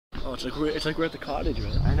Oh, it's like we're at the cottage,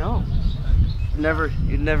 man. I know.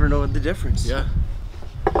 You'd never know the difference. Yeah.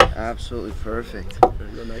 Absolutely perfect.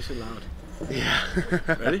 Real nice and loud. Yeah.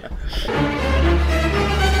 Ready?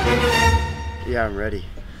 Yeah, I'm ready.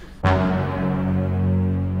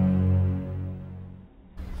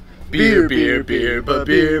 Beer, beer, beer, but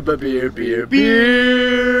beer, but beer, beer,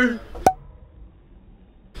 beer.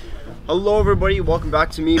 Hello everybody, welcome back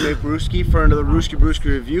to me, Mike Brewski, for another Rooski Brewski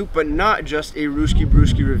review, but not just a Rooski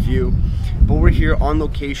Brewski review, but we're here on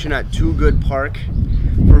location at Too Good Park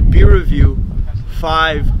for beer review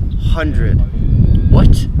 500.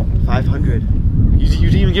 What? 500. You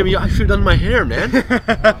didn't even give me, I should have done my hair, man.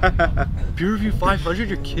 Beer review 500?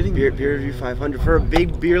 You're kidding me. Beer review 500. For a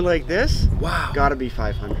big beer like this, Wow. gotta be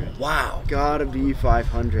 500. Wow. Gotta be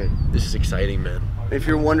 500. This is exciting, man. If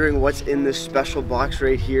you're wondering what's in this special box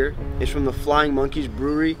right here, it's from the Flying Monkeys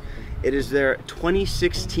Brewery. It is their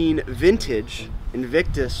 2016 vintage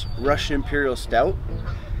Invictus Russian Imperial Stout,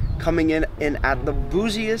 coming in at the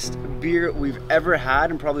booziest beer we've ever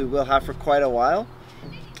had and probably will have for quite a while.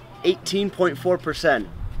 18.4%.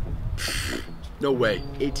 No way.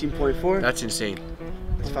 18.4? That's insane.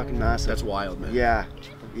 That's fucking massive. That's wild, man. Yeah.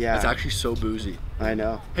 Yeah. It's actually so boozy. I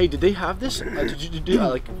know. Hey, did they have this?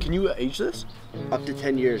 Can you age this? Up to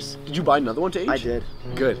 10 years. Did you buy another one to age? I did.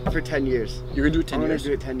 Good. For 10 years. You're gonna do it 10 years? I'm gonna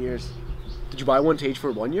do it 10 years. Did you buy one to age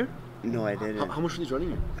for 1 year? No, I didn't. How much are these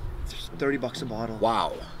running you? It's 30 bucks a bottle.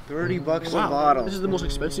 Wow. 30 bucks Wow. a bottle. This is the most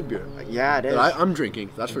expensive beer Yeah, it is. that I'm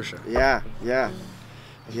drinking, that's for sure. Yeah. Yeah.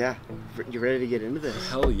 You ready to get into this?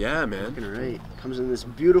 Hell yeah, man. Fucking right. Comes in this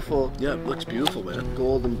beautiful Yeah, it looks beautiful, man.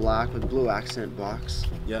 gold and black with blue accent box.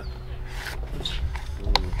 Yeah.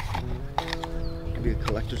 Could be a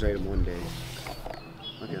collector's item one day.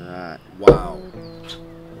 Look at that. Wow.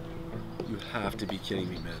 You have to be kidding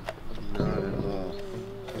me, man. Not at all.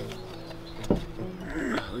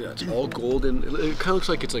 Oh, yeah, it's all golden. It kind of looks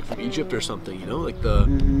like it's like from Egypt or something, you know, like the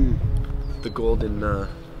golden and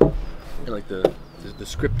like the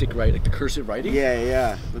scriptic writing, like the cursive writing.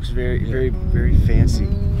 Yeah. Looks very fancy.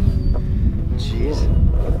 Jeez.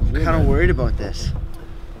 I'm kind of worried about this.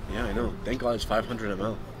 Yeah, I know. Thank God it's 500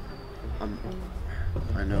 ml.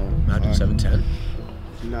 I know. Imagine 710.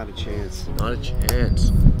 Not a chance. Not a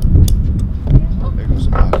chance. There goes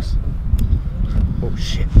the box. Oh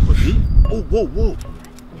shit. Oh, whoa.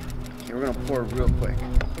 Okay, we're gonna pour real quick.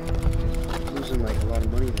 Losing like a lot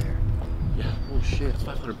of money there. Yeah. Oh shit. It's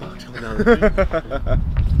 500 bucks coming down.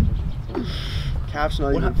 Cap's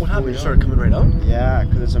not even What happened? fully It started coming right out? Yeah,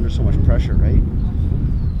 because it's under so much pressure, right?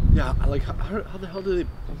 Yeah. Like how the hell do they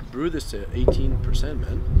brew this to 18%,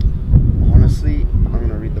 man? Honestly, I'm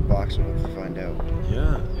gonna read the box and we'll find out.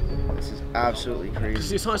 Yeah. This is absolutely Because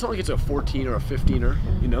crazy. it's not like it's a 14 or a 15er,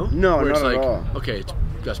 you know? No, where not it's at like, all. Okay,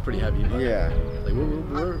 that's pretty heavy. But Yeah. Like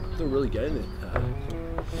they're really getting it.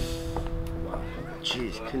 Wow.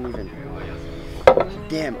 Jeez, couldn't even.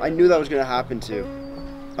 Damn, I knew that was gonna happen too.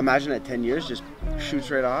 Imagine at 10 years, just shoots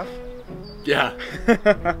right off. Yeah.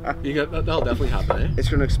 That'll definitely happen, eh? It's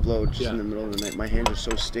gonna explode just in the middle of the night. My hands are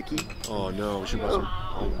so sticky. Oh no, we should buy some.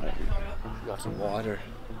 We got some water.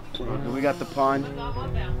 And we got the pond.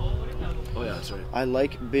 Oh yeah, that's right. I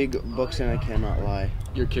like big books and I cannot lie.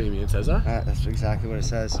 You're kidding me, it says that? That's exactly what it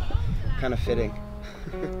says. Kind of fitting.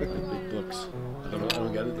 Big books. I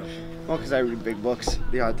don't get it though. Well, because I read big books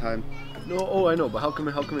the odd time. No, I know, but how come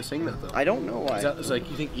it's saying that though? I don't know why. Is like,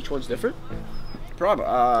 you think each one's different? Probably.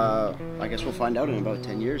 I guess we'll find out in about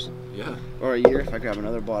 10 years. Yeah. Or a year if I grab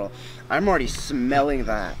another bottle. I'm already smelling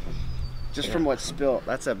that. Just from what's spilled.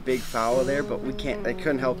 That's a big foul there, but we can't. I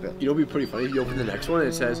couldn't help it. You know, it'd be pretty funny if you open the next one and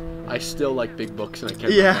it says, "I still like big books and I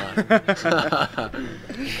can't."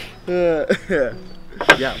 Yeah.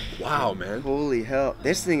 Yeah. Wow, man. Holy hell!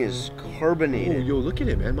 This thing is carbonated. Oh, yo, look at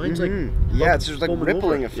it, man. Mine's like. Yeah, it's just like foaming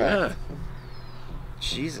rippling over. effect. Yeah.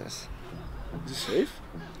 Jesus. Is it safe?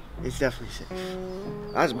 It's definitely safe.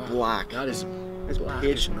 That's black. That is. It's black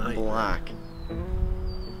pitch as night. black.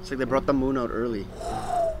 It's like they brought the moon out early.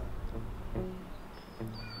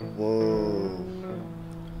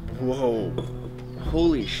 Whoa.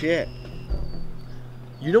 Holy shit.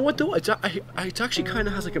 You know what though? It's actually kind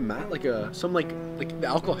of has like a mat, like the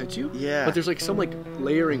alcohol hits you. Yeah. But there's like some like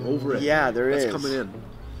layering over it. Yeah, there is. That's coming in.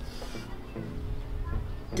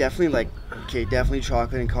 Definitely definitely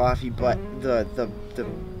chocolate and coffee, but the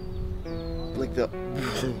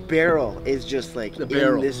barrel is just like in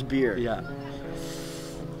this beer. Yeah.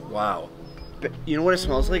 Wow. But you know what it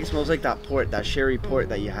smells like? It smells like that port, that sherry port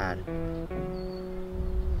that you had.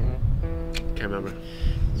 Can't remember.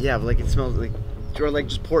 Yeah, but like it smells like, or like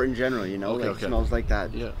just port in general, you know? Okay, It smells like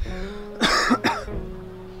that. Yeah.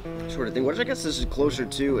 sort of thing. Which I guess this is closer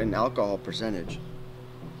to an alcohol percentage.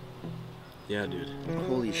 Yeah, dude.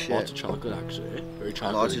 Holy shit. Lots of chocolate, actually. Eh? Very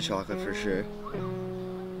chocolatey. Lots of chocolate for sure.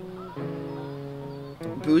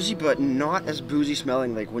 Boozy, but not as boozy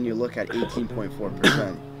smelling like when you look at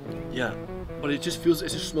 18.4%. Yeah, but it just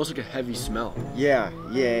smells like a heavy smell. Yeah.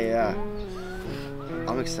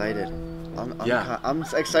 I'm excited. Yeah. I'm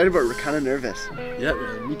excited, but kind of nervous. Yeah,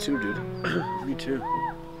 man, me too, dude. Me too.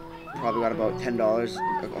 Probably got about $10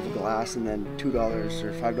 of a glass and then $2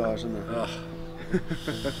 or $5 on the.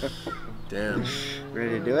 Damn.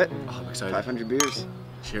 Ready to do it? Oh, I'm excited. 500 beers.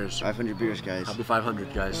 Cheers. 500 beers, guys. Happy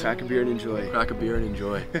 500, guys. Crack a beer and enjoy. Crack a beer and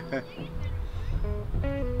enjoy.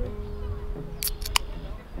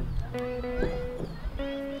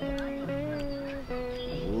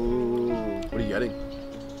 Ooh. What are you getting?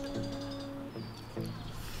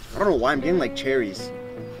 I don't know why I'm getting like cherries.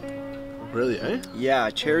 Really, eh? Yeah,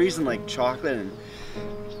 cherries and like chocolate and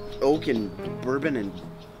oak and bourbon and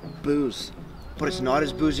booze. But it's not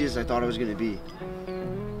as boozy as I thought it was gonna be.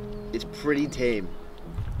 It's pretty tame.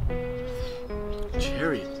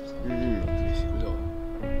 Cherry.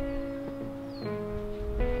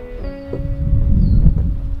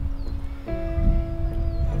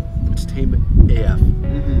 It's tame AF.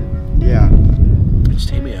 Yeah. It's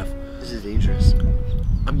tame AF. This is dangerous.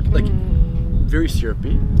 I'm like very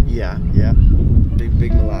syrupy. Yeah.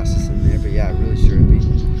 Big molasses in there, but yeah, really syrupy.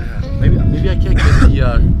 Maybe I can't get the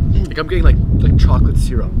like I'm getting like chocolate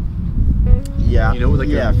syrup. Yeah. You know, like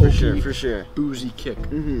yeah, a for oaky, sure. Boozy kick.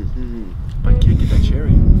 But I can't get that cherry.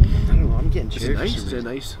 I don't know. I'm getting cherry. Is it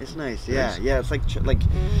nice? It's nice. Yeah. It's like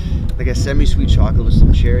a semi-sweet chocolate with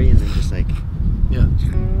some cherry, and then just like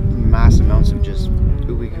mass amounts of just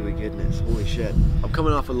ooey gooey goodness. Holy shit. I'm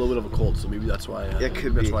coming off a little bit of a cold, so maybe that's why. It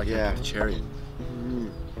could that's be. why I can't get the cherry.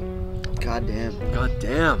 God damn. God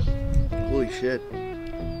damn. Holy shit.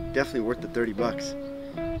 Definitely worth the $30.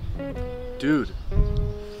 Dude.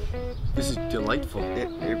 This is delightful. It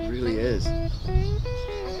really is.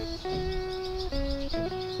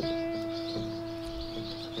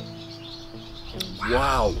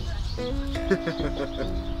 Wow.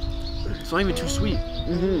 It's not even too sweet.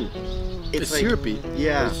 It's like, syrupy.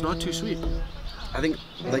 Yeah. But it's not too sweet. I think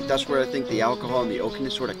like that's where I think the alcohol and the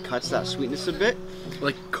oakiness sort of cuts that sweetness a bit.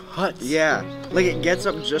 Like cuts. Yeah. Like it gets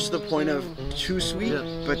up just to the point of too sweet,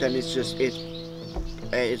 but then it's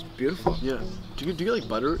beautiful. Yeah. Do you get like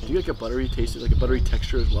butter? Do you like a buttery taste, like a buttery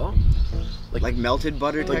texture as well? Like melted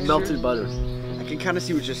butter texture? Like melted butter. I can kind of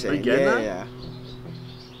see what you're saying. Are you getting that? Yeah.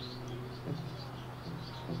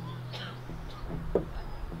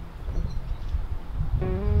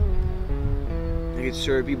 Like it's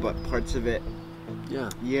syrupy, but parts of it.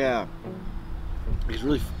 Yeah. It's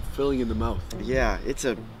really filling in the mouth. Yeah, it's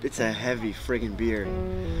a heavy friggin' beer.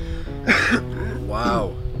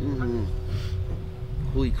 Wow.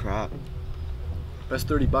 Holy crap. Best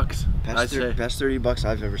 $30. Best $30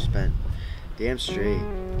 I've ever spent. Damn straight.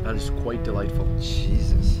 That is quite delightful.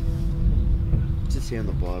 Jesus. What's it say on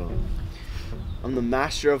the bottle? I'm the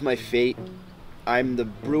master of my fate. I'm the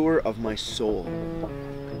brewer of my soul.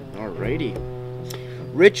 Alrighty.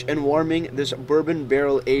 Rich and warming, this bourbon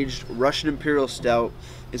barrel-aged Russian Imperial Stout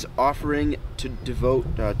is offering to devotees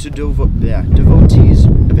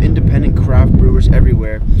of independent craft brewers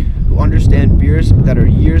everywhere who understand beers that are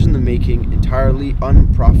years in the making, entirely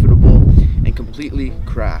unprofitable, and completely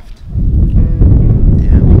craft.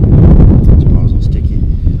 Damn. This bottle's all sticky.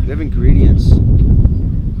 Do we have ingredients?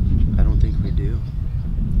 I don't think we do.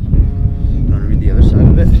 You want to read the other side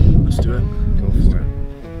of it? Let's do it. Go for it.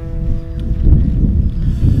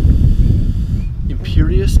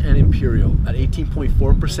 Imperious and Imperial at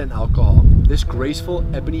 18.4% alcohol. This graceful,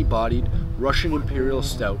 ebony-bodied Russian Imperial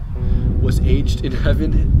Stout was aged in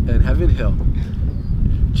Heaven Hill,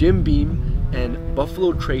 Jim Beam, and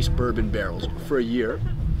Buffalo Trace bourbon barrels for a year,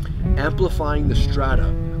 amplifying the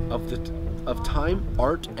strata of time,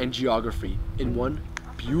 art, and geography in one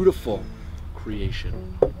beautiful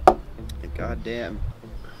creation. God damn.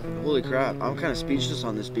 Holy crap. I'm kind of speechless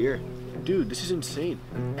on this beer. Dude, this is insane.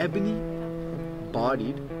 An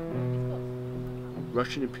ebony-bodied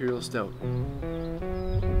Russian Imperial Stout.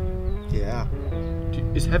 Yeah.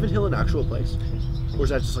 Is Heaven Hill an actual place? Or is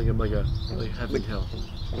that just like Heaven Hill?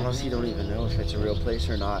 Honestly, don't even know if it's a real place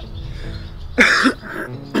or not.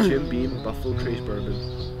 Jim Beam, Buffalo Trace bourbon.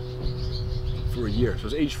 For a year. So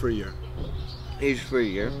it's aged for a year. Aged for a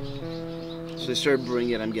year. So they started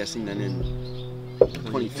brewing it, I'm guessing, then in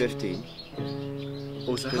 2015.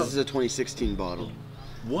 Oh, is that This is a 2016 bottle.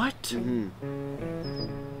 What?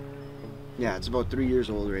 Yeah, it's about 3 years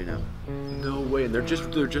old right now. No way. And they're just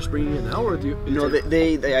bringing it now, or do you? No,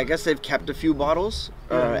 they I guess they've kept a few bottles,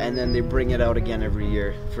 and then they bring it out again every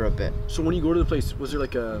year for a bit. So when you go to the place, was there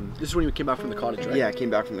like a? This is when you came back from the cottage, right? Yeah, I came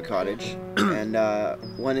back from the cottage and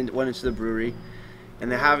went into the brewery,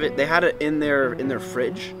 and they had it in their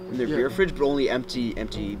fridge, in their beer fridge, but only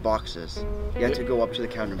empty boxes. You had to go up to the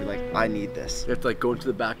counter and be like, I need this. You have to like go into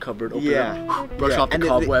the back cupboard, open it up, brush off the and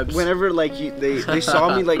cobwebs. Whenever like they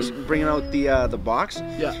saw me like bringing out the box,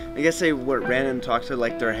 yeah, I guess they ran and talked to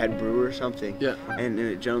like their head brewer or something. Yeah. And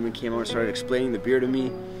a gentleman came out and started explaining the beer to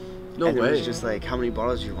me. No and way. It was just like, how many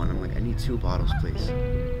bottles do you want? I'm like, I need 2 bottles, please.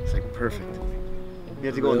 It's like, perfect. You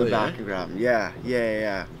have to go in the back and grab them.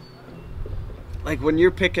 Yeah. Like when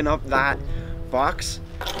you're picking up that box,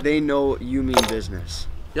 they know you mean business.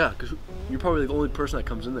 Yeah, because you're probably the only person that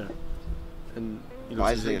comes in there, and you know,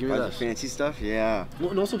 buys the that fancy stuff. Yeah.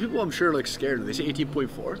 Well, and also people, I'm sure, are like scared. They say 18.4.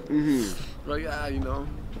 Mm-hmm. Like, you know,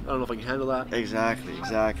 I don't know if I can handle that. Exactly.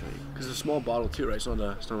 Because it's a small bottle too, right? It's not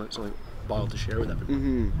like a bottle to share with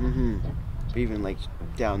everyone. But even like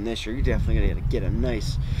down this, you're definitely gonna get a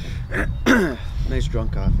nice, nice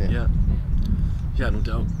drunk off it. Yeah, no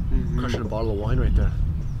doubt. Crushing a bottle of wine right there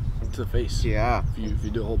to the face. Yeah. If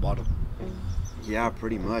you do a whole bottle. Yeah,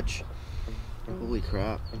 pretty much. Holy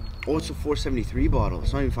crap! Oh, it's a 473 bottle.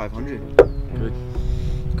 It's not even 500.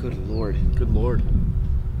 Good lord. Good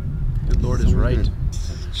lord is right.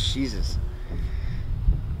 Jesus.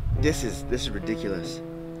 This is ridiculous.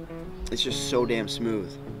 It's just so damn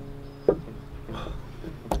smooth.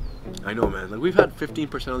 I know, man. Like we've had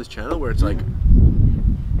 15% on this channel where it's like,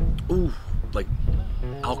 ooh, like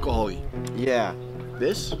alcohol-y. Yeah.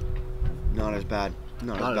 This? Not as bad.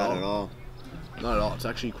 Not as bad at all. Not at all. It's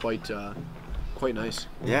actually quite nice.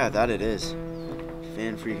 Yeah, that it is.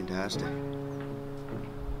 Fan-freaking-tastic.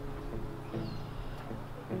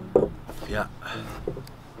 Yeah.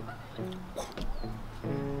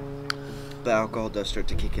 The alcohol does start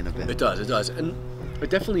to kick in a bit. It does. And it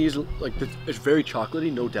definitely is like, it's very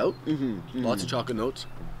chocolatey, no doubt. Lots of chocolate notes.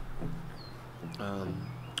 Are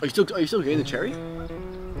you still getting the cherry?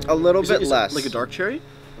 A little bit less. Like a dark cherry?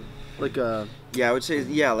 Like a... Yeah, I would say,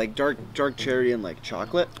 like dark cherry and like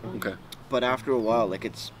chocolate. Okay. But after a while, like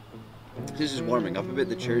this is warming up a bit,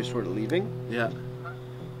 the cherry's sort of leaving. Yeah.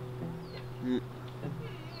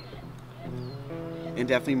 And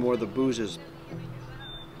definitely more of the booze is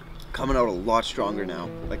coming out a lot stronger now,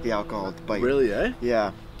 like the alcohol bite. Really, eh?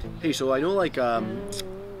 Yeah. Hey, so I know like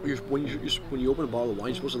when you open a bottle of wine,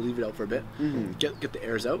 you're supposed to leave it out for a bit. Get the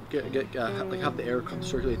airs out. Like have the air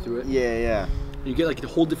circulate through it. Yeah. You get like a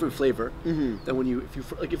whole different flavor than when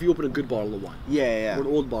if you open a good bottle of wine. Yeah. Or an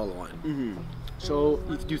old bottle of wine. So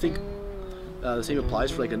do you think the same applies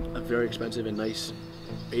for like a very expensive and nice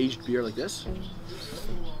aged beer like this?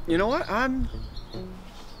 You know what? I'm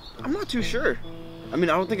not too sure. I mean,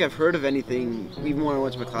 I don't think I've heard of anything. Even when I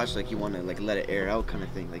went to my class, like you want to like let it air out, kind of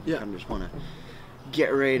thing. Like you kind of just want to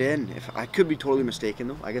get right in. If I could be totally mistaken,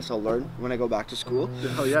 though, I guess I'll learn when I go back to school.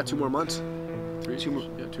 Hell yeah, 2 more months. 2 more.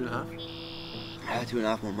 Yeah, 2.5. Yeah,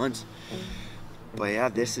 2.5 more months. But yeah,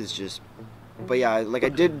 this is just. But yeah, like I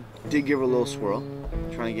did give it a little swirl,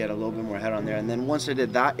 trying to get a little bit more head on there, and then once I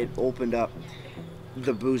did that, it opened up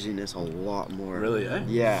the booziness a lot more. Really, eh?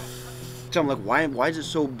 Yeah. So I'm like, why is it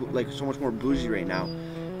so much more boozy right now?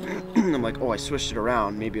 I'm like, oh, I switched it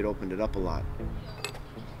around. Maybe it opened it up a lot.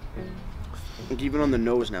 Like even on the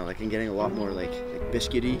nose now, like I'm getting a lot more like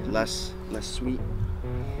biscuity, less sweet.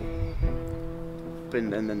 But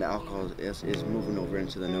and then the alcohol is moving over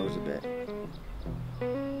into the nose a bit.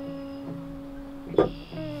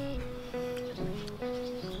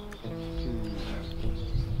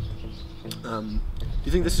 Do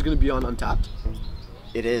you think this is going to be on Untapped?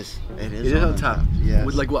 It is. It is on Untapped. Yeah.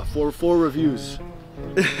 With like what, four reviews?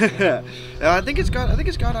 I think it's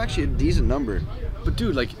got actually a decent number. But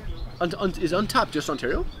dude, like, is Untapped just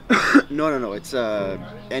Ontario? No. It's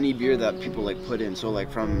any beer that people like put in. So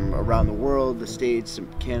like from around the world, the States,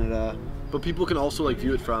 Canada. But people can also like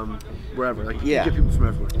view it from wherever. Like you Yeah. get people from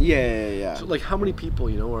everywhere. Yeah. So like, how many people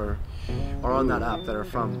are on that app that are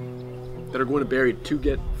going to Brewery to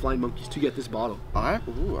get Flying Monkeys to get this bottle?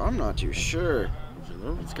 I'm not too sure. You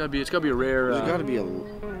know, it's gotta be a rare. There's gotta be a.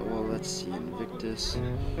 Well, let's see, Invictus.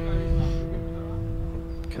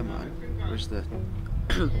 Come on, where's the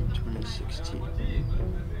 2016?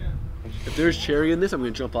 If there's cherry in this, I'm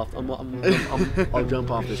gonna jump off. I'll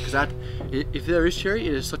jump off this because if there is cherry,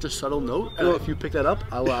 it is such a subtle note. And if you pick that up,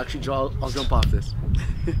 I will actually I'll jump off this.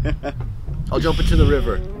 I'll jump into the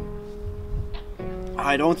river.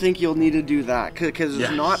 I don't think you'll need to do that because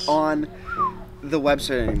it's not on the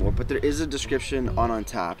website anymore, but there is a description on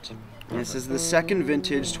Untapped And it says the second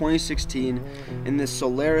vintage, 2016, in the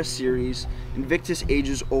Solera series. Invictus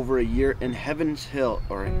ages over a year in Haven Hill,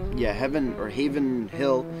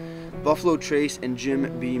 Buffalo Trace and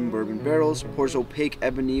Jim Beam bourbon barrels. Pours opaque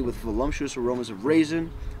ebony with voluptuous aromas of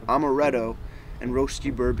raisin, amaretto, and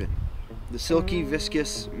roasty bourbon. The silky,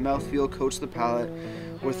 viscous mouthfeel coats the palate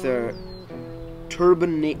with a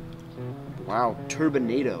turbinado.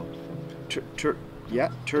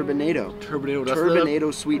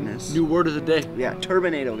 Turbinado sweetness. New word of the day. Yeah,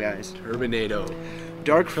 turbinado, guys. Turbinado.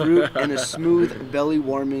 Dark fruit and a smooth,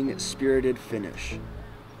 belly-warming, spirited finish.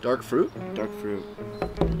 Dark fruit? Dark fruit.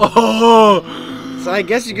 Oh! So I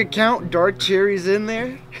guess you could count dark cherries in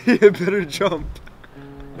there. You better jump.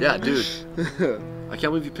 Yeah, dude. I can't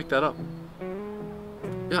believe you picked that up.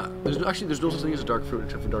 Yeah, there's no such thing as a dark fruit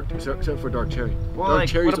except for dark cherry. Well, dark like,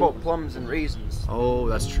 cherries what about plums and raisins? Oh,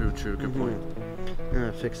 that's true. Good point.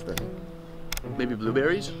 Fix that. Maybe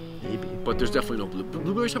blueberries? Maybe. But there's definitely no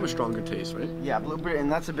blueberries have a stronger taste, right? Yeah, blueberry, and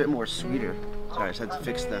that's a bit more sweeter. Sorry, I just had to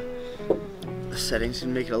fix the settings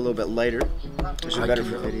and make it a little bit lighter. Which is better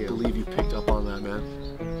for video. I can't believe you picked up on that, man.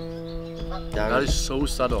 That is so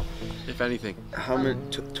subtle, if anything. How many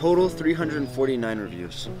total? 349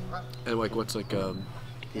 reviews. And like, what's like the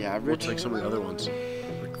average? What's like some of the other ones?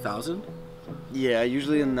 Like 1,000? Yeah,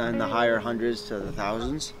 usually in the higher hundreds to the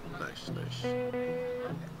thousands. Nice.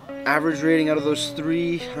 Average rating out of those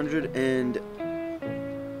 300 and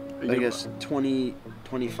I guess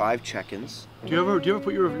 25 check-ins. Do you ever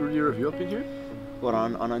put your review up in here? What,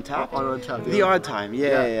 on Untapped? On Untapped. The odd time,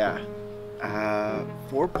 yeah.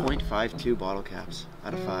 4.52 bottle caps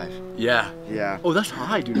out of 5. Yeah. Oh, that's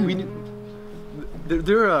high, dude.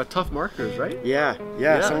 They're tough markers, right? Yeah.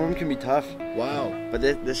 Some of them can be tough. Wow. But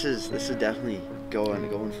this is definitely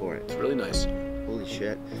going for it. It's really nice. Holy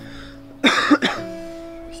shit.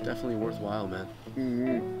 It's definitely worthwhile, man.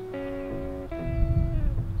 Mm-hmm.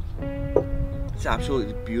 It's an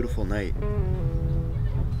absolutely beautiful night.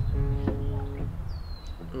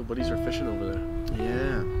 Oh, buddies are fishing over there.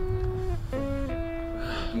 Yeah.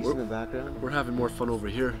 Geese in the background. We're having more fun over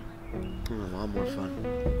here. A lot more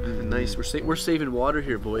fun. Nice. We're saving water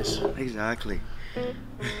here, boys. Exactly.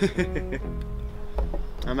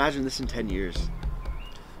 Imagine this in 10 years.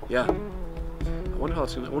 Yeah. I wonder how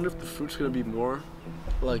it's gonna. I wonder if the fruit's gonna be more,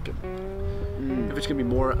 like, if it's gonna be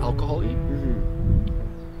more alcohol-y,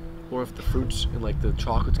 or if the fruits and like the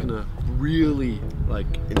chocolate's gonna really like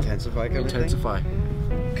intensify.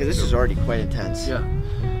 Because this is already quite intense. Yeah.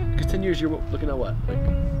 Because 10 years, you're looking at what, like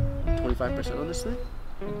 25% on this thing?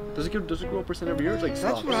 Does it grow a percent every year? It's like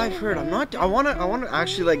that's what I've heard. I want to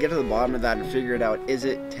actually like get to the bottom of that and figure it out. Is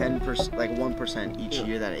it 10%, like 1% each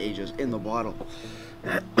year that it ages in the bottle?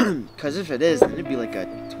 Because if it is, then it'd be like a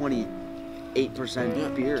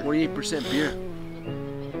 28% beer. 28% beer.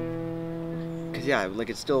 Because like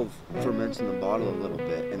it still ferments in the bottle a little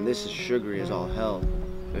bit, and this is sugary as all hell.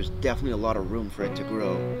 There's definitely a lot of room for it to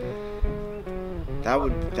grow.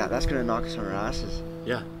 That's gonna knock us on our asses.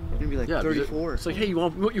 Yeah. It's gonna be like 34. It's like, hey, you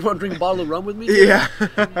want to drink a bottle of rum with me? Yeah.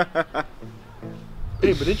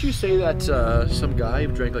 Hey, but didn't you say that some guy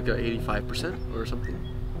drank like a 85% or something?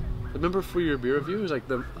 Remember for your beer review, it was like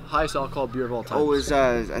the highest alcohol beer of all time. Oh, I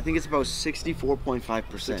think it's about 64.5%.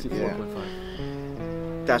 64.5.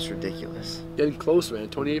 Yeah. That's ridiculous. Getting close, man.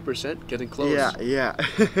 28%, getting close. Yeah.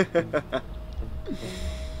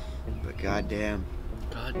 But goddamn.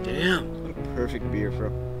 What a perfect beer for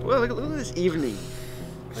look at this evening.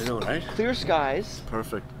 I know, right? Clear skies.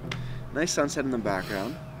 Perfect. Nice sunset in the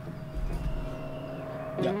background.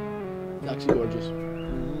 Yeah. It's actually gorgeous.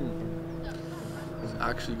 It's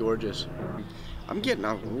actually gorgeous. I'm getting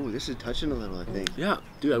out. Ooh, this is touching a little, I think. Yeah.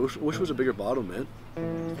 Dude, I wish it was a bigger bottle, man.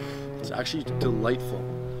 It's actually delightful.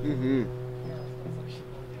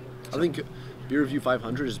 I think Beer Review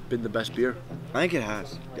 500 has been the best beer. I think it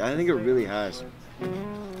has. I think it really has.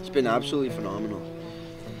 It's been absolutely phenomenal.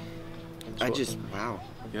 Wow.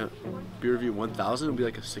 Yeah. Beer Review 1000 would be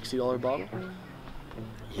like a $60 bottle.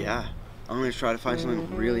 Yeah. I'm going to try to find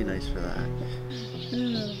something really nice for that.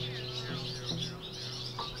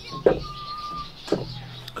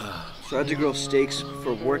 So I had to grill steaks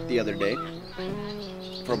for work the other day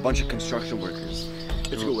for a bunch of construction workers.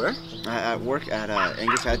 Did you go where? At work at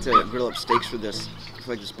Angus. I had to grill up steaks for this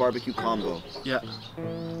barbecue combo. Yeah.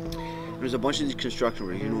 There's a bunch of these construction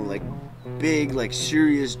workers, like big, like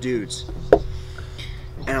serious dudes.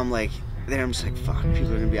 And I'm just like, fuck,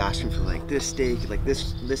 people are gonna be asking for like this steak, like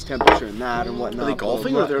this temperature and that and whatnot. Are they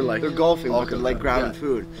golfing or they're like? They're golfing, okay, like grabbing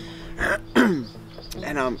food.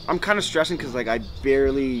 And I'm kind of stressing because like I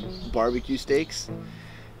barely barbecue steaks.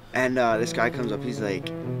 And this guy comes up, he's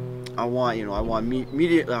like, I want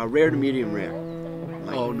medium, rare to medium rare. I'm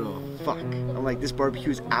like, Oh no. fuck. I'm like, this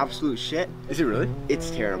barbecue is absolute shit. Is it really?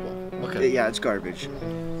 It's terrible. Okay. Yeah, it's garbage.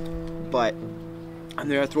 But I'm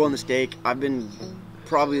there throwing the steak. I've been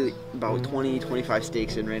probably about 20-25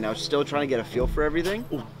 steaks in right now, still trying to get a feel for everything.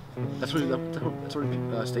 Ooh, that's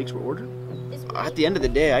what steaks were ordered? At the end of the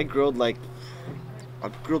day, I grilled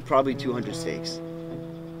probably 200 steaks.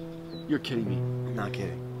 You're kidding me. I'm not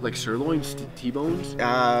kidding. Like sirloins, T-bones?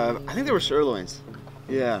 I think they were sirloins.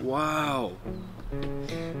 Yeah. Wow.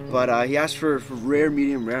 But he asked for rare,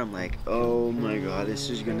 medium rare. I'm like, oh my god, this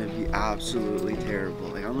is gonna be absolutely terrible.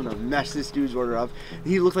 Like, I'm gonna mess this dude's order up.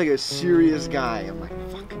 He looked like a serious guy. I'm like,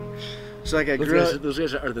 fuck. So like I grill. Those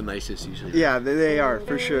guys are the nicest usually. Yeah, they are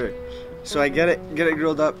for sure. So I get it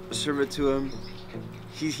grilled up, serve it to him.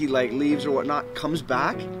 He like leaves or whatnot, comes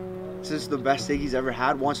back, says it's the best steak he's ever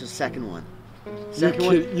had. Wants a second one. Second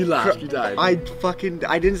one, you laughed, you died. I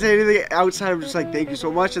didn't say anything outside. I'm just like, thank you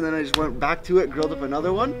so much, and then I just went back to it, grilled up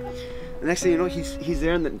another one. The next thing you know, he's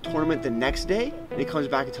there in the tournament the next day, and he comes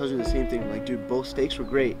back and tells me the same thing. I'm like, dude, both steaks were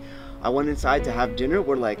great. I went inside to have dinner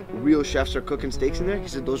where like real chefs are cooking steaks in there. He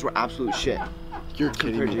said those were absolute shit. You're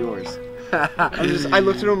kidding compared me. to yours. I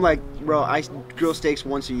looked at him like, bro, I grill steaks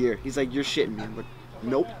once a year. He's like, you're shitting me. I'm like,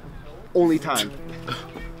 nope, only time.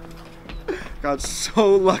 Got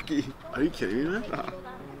so lucky. Are you kidding me, man?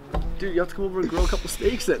 Dude, you have to come over and grill a couple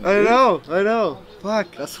steaks then. I know.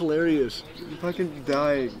 Fuck. That's hilarious. I'm fucking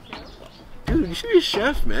dying. Dude, you should be a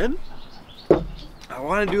chef, man. I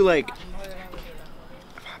want to do like,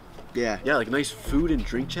 yeah, like a nice food and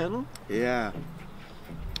drink channel. Yeah.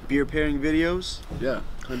 Beer pairing videos. Yeah.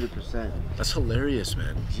 100%. That's hilarious,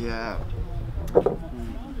 man. Yeah.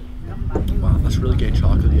 Wow, that's really getting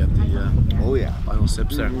chocolatey at the Oh yeah. final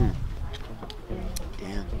sips there.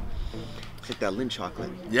 Damn. It's like that Lindt chocolate.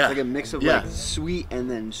 Yeah. It's like a mix of like sweet and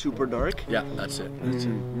then super dark. Yeah, that's it. That's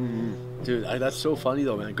it. Dude, that's so funny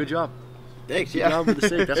though, man. Good job. Thanks. Good job with the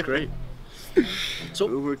steak. That's great. So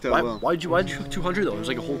it worked out well. Why'd you cook 200 though? It was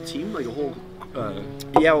like a whole team, like a whole.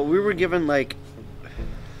 Yeah, well, we were given like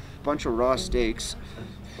a bunch of raw steaks,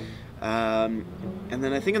 and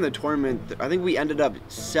then I think in the tournament, I think we ended up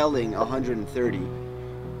selling 130,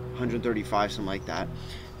 135, something like that.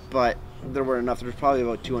 But there weren't enough. There was probably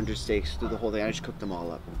about 200 steaks through the whole thing. I just cooked them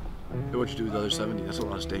all up. What'd you do with the other 70? That's a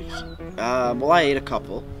lot of steaks. Well, I ate a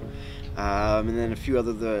couple, and then a few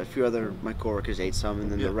other my coworkers ate some,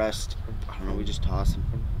 and then the rest, I don't know, we just tossed them.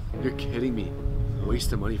 You're kidding me.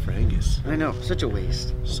 Waste of money for Angus. I know, such a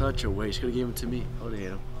waste. Such a waste. Could have given them to me. I would have ate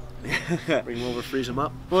them. Bring them over, freeze them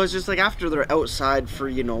up. Well, it's just like after they're outside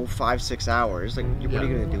for 5-6 hours, like what are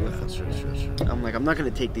you gonna do with them? Sure. I'm like, I'm not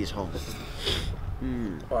gonna take these home.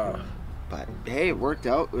 Wow. But hey, it worked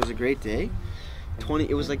out. It was a great day.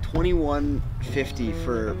 It was like $21.50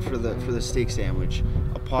 for the steak sandwich,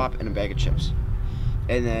 a pop, and a bag of chips.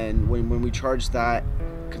 And then when we charged that,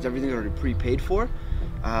 because everything's already prepaid for,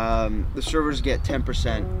 the servers get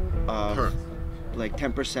 10% of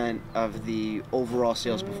 10% of the overall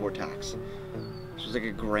sales before tax. So it was like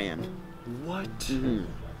 $1,000. What? It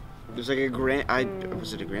was like $1,000.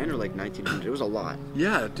 Was it $1,000 or like 1,900? It was a lot.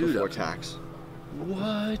 Yeah, dude. Before tax.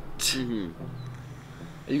 What? And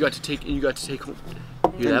you got to take home.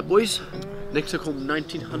 You hear that, boys? Nick took home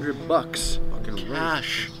 $1,900. Fucking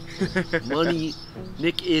cash. Money.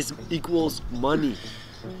 Nick equals money.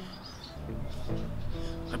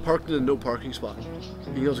 I parked in a no parking spot. You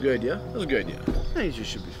think that was a good idea? That was a good idea. I think you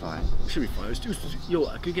should be fine. It should be fine. Yo,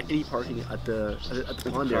 I couldn't get any parking at the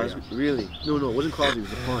pond area. Really? No, it wasn't Crosby. It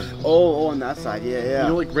was the pond. Oh, on that side. Yeah. You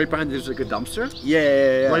know, like right behind there's like a dumpster.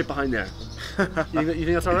 Yeah. Right behind there. You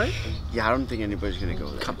think that's all right? Yeah, I don't think anybody's gonna go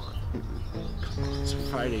there. Come on. It's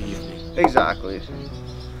Friday evening. Exactly.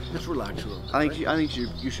 Let's relax a little. I think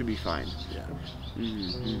you should be fine. Yeah.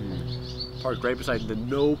 Park right beside the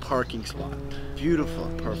no parking spot. Beautiful.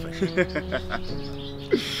 Perfect.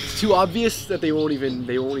 It's too obvious that they won't even.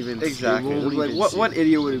 Exactly. Like what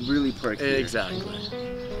idiot would really park here? Exactly.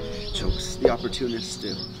 Jokes. The opportunists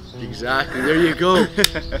do. Exactly. There you go.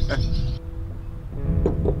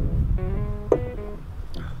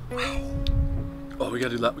 Oh, we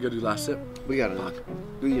gotta do last sip. We got enough.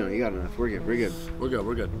 You got enough. We're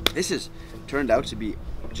good. This has turned out to be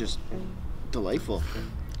just delightful.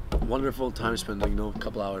 Wonderful time spent, a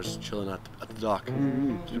couple hours chilling at the dock.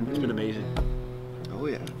 It's been amazing. Oh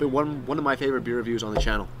yeah. Been one of my favorite beer reviews on the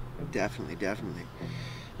channel. Definitely.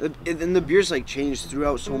 And the beers changed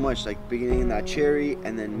throughout so much, beginning in that cherry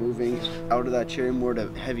and then moving out of that cherry more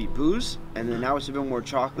to heavy booze, and then now it's a bit more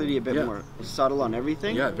chocolatey, a bit more subtle on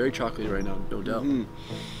everything. Yeah, very chocolatey right now, no doubt.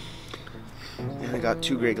 And I got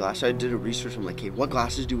 2 great glasses. I did a research. I'm like, hey, what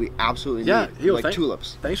glasses do we absolutely need? yo, Like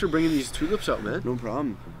tulips. Thanks for bringing these tulips out, man. No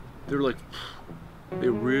problem. They're like, they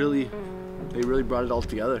really brought it all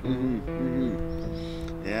together.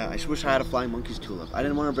 Yeah, I just wish I had a Flying Monkeys tulip. I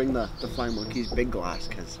didn't want to bring the Flying Monkeys big glass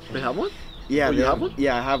because. They have one? Yeah, you have one?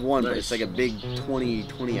 Yeah, I have one, Nice. but it's like a big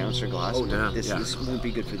 20 ouncer glass. Oh, damn. This Yeah. won't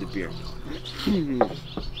be good for the beer.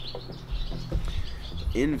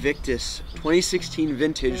 Invictus 2016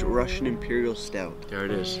 vintage Russian Imperial Stout. There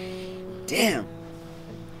it is. Damn.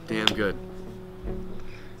 Damn good.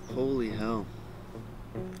 Holy hell.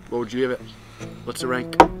 What would you give it? What's the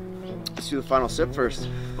rank? Let's do the final sip first.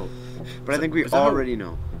 Oh. But I think we is that how- already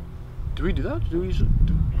know. Do we do that? Do we usually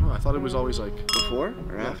do? Oh, I thought it was always like. Before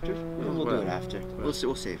or Yeah. after? We'll do whatever. it after. Whatever.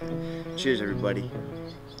 We'll save it. Cheers, everybody.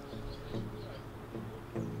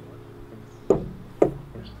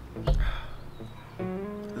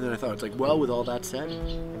 And then I thought it's like, well, with all that said,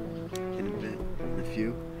 In a bit. In a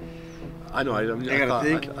few. I know. I gotta thought,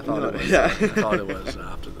 think. I thought it was. Yeah. I thought it was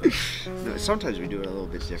after this. No, sometimes we do it a little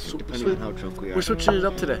bit different, depending on how drunk we are. We're switching it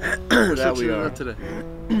up today. We're That switching we it are. up today.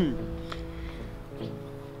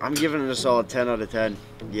 I'm giving it a solid 10 out of 10.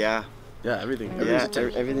 Yeah. Yeah, everything. Yeah, Everything's a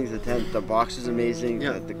 10. everything's a 10. The box is amazing.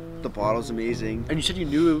 Yeah. The bottle's amazing. And you said you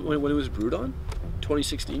knew when it was brewed on?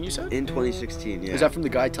 2016, you said? In 2016, yeah. Is that from the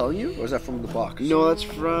guy telling you, or is that from the box? No, that's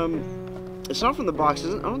from... It's not from the box.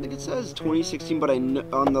 I don't think it says 2016, but I know,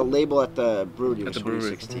 on the label at the brewery it was At the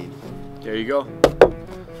brewery. 2016. There you go.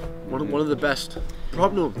 One of the best.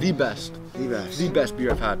 Probably no, the best. The best. The best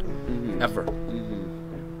beer I've had Mhm. ever.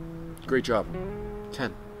 Mhm. Great job.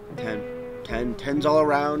 10. 10. 10's all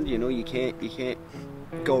around. You know, you can't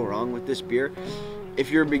go wrong with this beer. If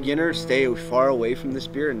you're a beginner, stay far away from this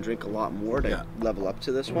beer and drink a lot more to Yeah. level up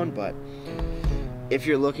to this one. But if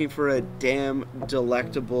you're looking for a damn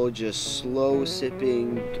delectable, just slow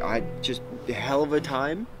sipping, just a hell of a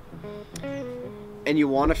time, and you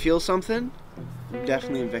want to feel something,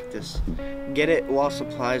 definitely Invictus. Get it while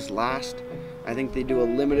supplies last. I think they do a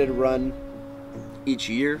limited run each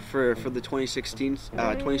year for the 2016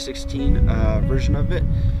 version of it,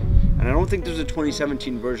 and I don't think there's a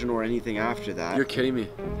 2017 version or anything after that. You're kidding me.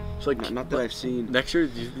 It's like Not that I've seen. next year.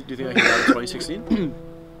 Do you think I can have it 2016?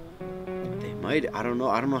 They might. I don't know.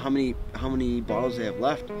 I don't know how many bottles they have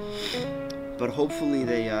left, but hopefully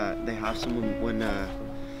they have some when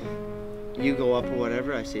you go up or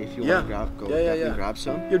whatever. I say if you want to definitely grab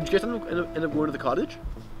some. Yo, did you guys end up going to the cottage?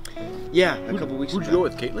 Yeah, a couple weeks Who'd you ago. go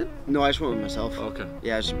with, Caitlin? No, I just went with myself. Oh, okay.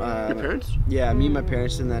 Yeah, just, Your parents? Yeah, me and my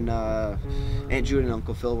parents, and then Aunt Jude and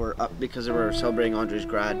Uncle Phil were up because they were celebrating Andre's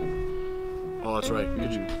grad. Oh, that's right.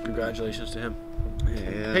 Congratulations to him.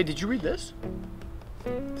 Yeah. Hey, did you read this?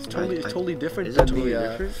 It's totally different. Is than it totally the,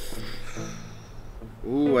 different?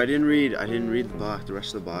 Ooh, I didn't read the box, the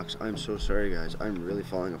rest of the box. I'm so sorry, guys. I'm really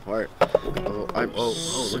falling apart. Oh, I'm look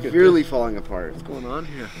at severely this. falling apart. What's going on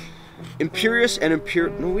here? Imperious and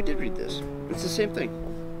Imperial. No, we did read this. It's the same thing.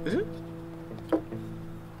 Is it?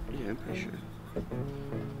 Yeah, I'm pretty sure.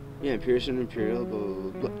 Yeah, Imperious and Imperial.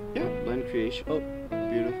 Yeah, blend creation. Oh,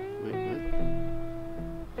 beautiful. Wait,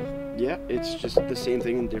 what? Yeah, it's just the same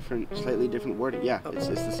thing in slightly different wording. Yeah, it's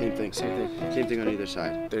the same thing. Same thing on either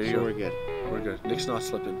side. There you So go. We're good. We're good. Nick's not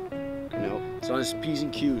slipping. No, It's on his P's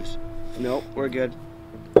and Q's. no, we're good.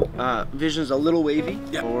 Vision's a little wavy,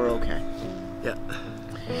 Yeah. but we're okay. Yeah.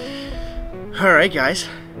 All right, guys.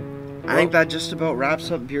 I think that just about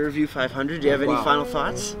wraps up Beer Review 500. Do you have any Wow. final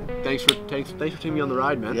thoughts? Thanks for taking me on the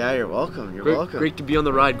ride, man. Yeah, you're welcome. You're Great, welcome. great to be on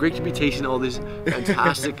the ride. Great to be tasting all these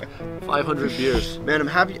fantastic 500 beers. Man, I'm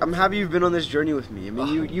happy you've been on this journey with me. I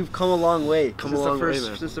mean, you've come a long way. Come a long way,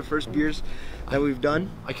 man. Since the first beers that we've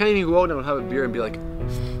done. I can't even go out now and have a beer and be like,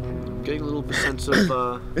 I'm getting a little bit sense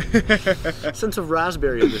of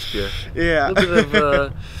raspberry in this beer. Yeah. A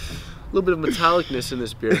little bit of metallicness in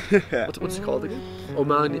this beer. What's it called again?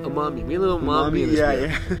 Umami. Maybe a little umami in this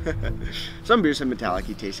beer. Yeah. Some beers have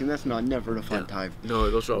metallic-y tasting. That's never a fun time. No,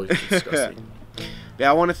 those are always disgusting. Yeah,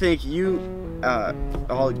 I want to thank you,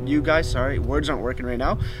 all you guys. Sorry, words aren't working right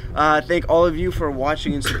now. Thank all of you for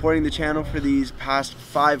watching and supporting the channel for these past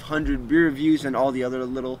 500 beer reviews and all the other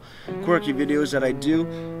little quirky videos that I do.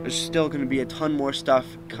 There's still going to be a ton more stuff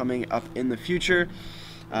coming up in the future.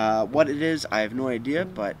 What it is, I have no idea,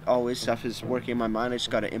 but always stuff is working in my mind. I just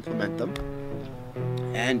got to implement them.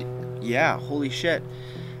 And yeah, holy shit.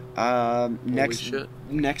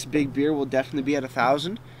 Next big beer will definitely be at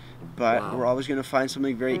 1,000. But Wow. we're always going to find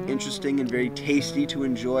something very interesting and very tasty to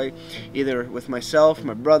enjoy, either with myself,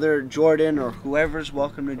 my brother, Jordan, or whoever's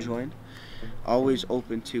welcome to join. Always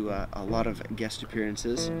open to a lot of guest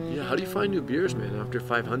appearances. Yeah, how do you find new beers, man? After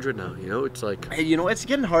 500 now, you know, it's like. Hey, you know, it's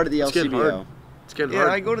getting hard at the It's getting LCBO. hard. It's getting Yeah,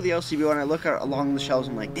 hard. I go to the LCBO and I look along the shelves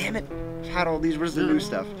and I'm like, damn it, I've had all these, where's the new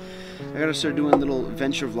stuff? I gotta start doing little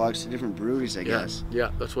venture vlogs to different breweries, I guess. Yeah,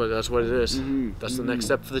 that's what it is. That's the next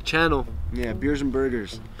step for the channel. Yeah, beers and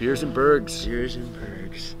burgers. Beers and burgs. Beers and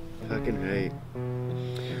burgers. Fucking right.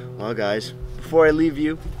 Well, guys, before I leave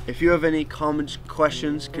you, if you have any comments,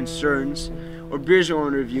 questions, concerns, or beers you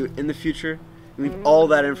want to review in the future, leave all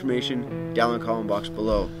that information down in the comment box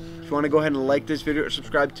below. If you want to go ahead and like this video or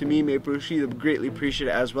subscribe to me, Brewery, I would greatly appreciate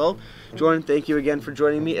it as well. Jordan, thank you again for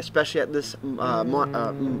joining me, especially at this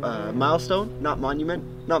milestone, not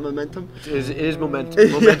monument, not momentum. It is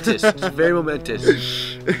momentous. It's very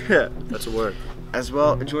momentous. That's a word. As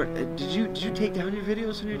well, Jordan, did you take down your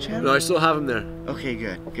videos on your channel? No, I still have them there. Okay,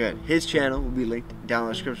 good. His channel will be linked down in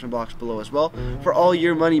the description box below as well for all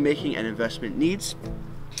your money making and investment needs.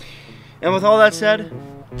 And with all that said,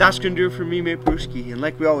 that's gonna do it for me, mate Brewski. And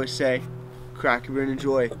like we always say, crack a beer and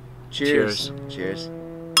enjoy. Cheers. Cheers.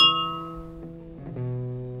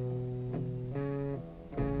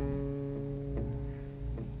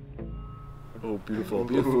 Oh, beautiful,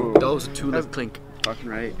 beautiful. Ooh. That was a two-lip clink. Fucking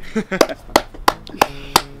right.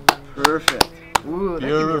 Perfect. Ooh, that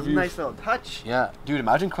Beer gives a review. nice little touch. Yeah, dude,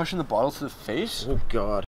 imagine crushing the bottle to the face. Oh God.